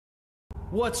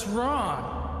What's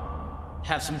wrong?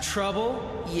 Have some trouble?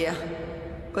 Yeah,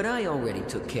 but I already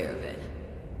took care of it.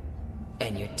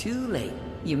 And you're too late.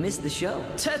 You missed the show.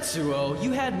 Tetsuo,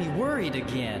 you had me worried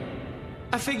again.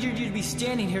 I figured you'd be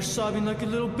standing here sobbing like a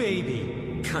little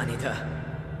baby. Kaneda,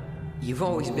 you've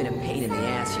always been a pain in the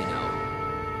ass, you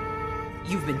know.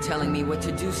 You've been telling me what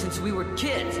to do since we were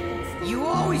kids. You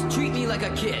always treat me like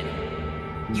a kid.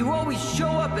 You always show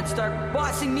up and start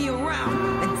bossing me around,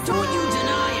 and don't you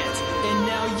deny it! And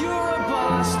now you're a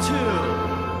boss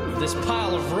too. This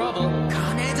pile of rubble.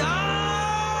 Kaneda!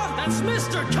 That's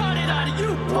Mr. Kaneda,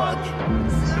 you punk!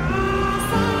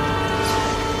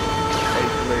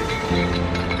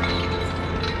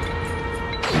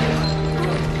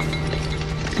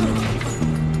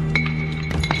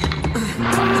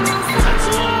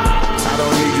 I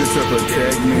don't need you to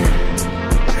protect me.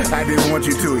 I just want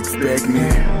you to expect me.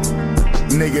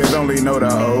 Niggas only know to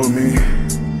owe me,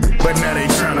 but now they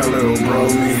tryna little bro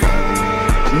me.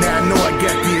 Now I know I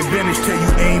got the advantage, tell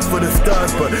you aim for the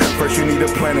stars, but first you need a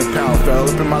planet. Power fell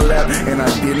up in my lap, and I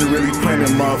didn't really plan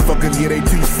it. Motherfuckers get they 2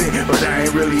 cents, but I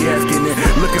ain't really asking it.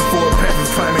 Looking for a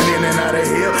passage, climbing in and out of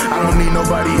hill. I don't need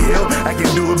nobody help, I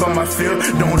can do it by myself.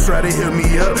 Don't try to hit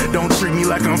me up, don't treat me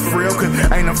like I'm frail, cause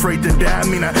I ain't afraid to die, I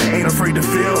mean I ain't afraid to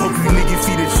fail. Hope you niggas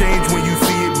see the change when you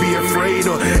see it, be afraid,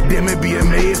 or damn it, be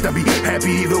amazed. I be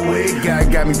happy either way. God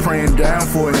got me praying down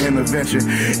for an intervention,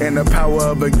 and the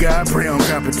power of a God, pray on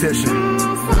competition.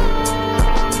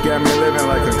 Got me living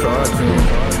like a cartoon,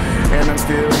 and I'm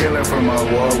still healing from my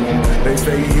war wound. They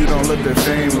say you don't look the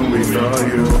same when we saw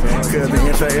you, cause the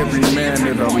inside every man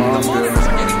is a monster. Cause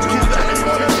I just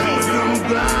wanna be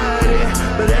somebody,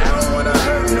 but I don't wanna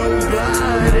hurt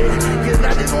nobody. Cause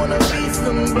I just wanna be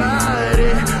somebody,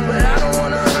 but I don't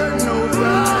wanna hurt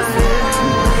nobody.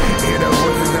 Hear the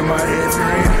voices in my head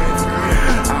scream,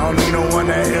 I don't need no one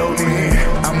to help me.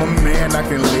 I'm a man, I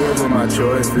can live with my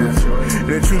choices.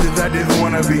 The truth is I just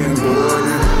wanna be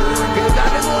important. Cause I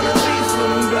just wanna be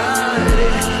somebody,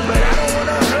 but I don't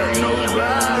wanna hurt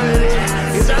nobody.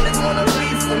 Cause I just wanna be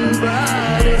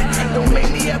somebody, don't make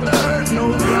me have to hurt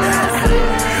nobody.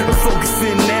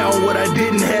 Focusing now on what I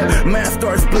didn't have, mine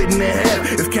start splitting in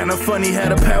half. It's kinda funny how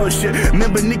the power shift.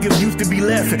 Remember niggas used to be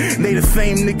laughing, they the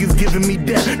same niggas giving me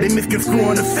death. They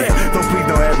misconstruing the fact, so please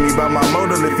don't ask me about my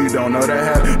motive if you don't know that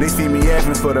half. They see me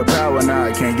asking for the power, now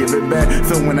I can't give it back.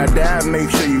 So when I die, make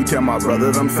sure you tell my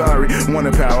brothers I'm sorry. Want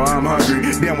the power, I'm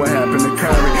hungry, then what happened to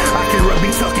Kyrie? I can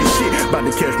be talking shit, about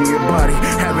to catch me a body,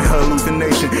 having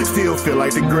hallucination, still feel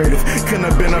like the greatest. Couldn't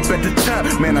have been up at the top,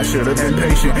 man I should have been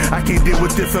patient. I can't deal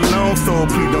with this alone, so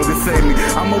please don't save me.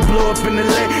 I'ma blow up in the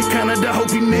leg, kinda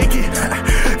hope you make it.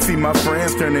 See my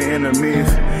friends turn to enemies,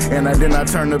 and then I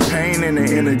turn the pain into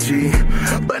energy.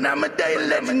 But I'm a day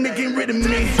legend, they get rid of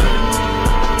me.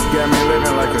 Got me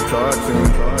living like a cartoon,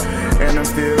 and I'm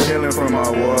still healing from my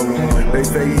war wound. They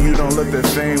say you don't look the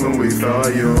same when we saw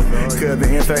you, cause the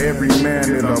inside every man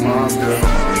is a monster.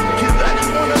 Cause I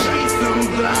just wanna be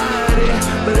somebody,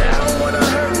 but I don't wanna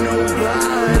hurt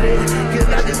nobody. Cause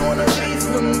I just wanna be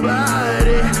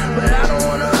somebody, but I don't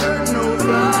wanna hurt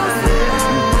nobody.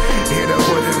 Hear the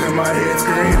voices in my head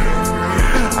scream,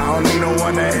 I don't need no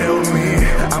one to help me.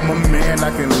 I'm a man,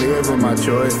 I can live with my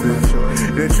choices.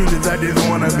 The truth is I just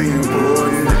wanna be important.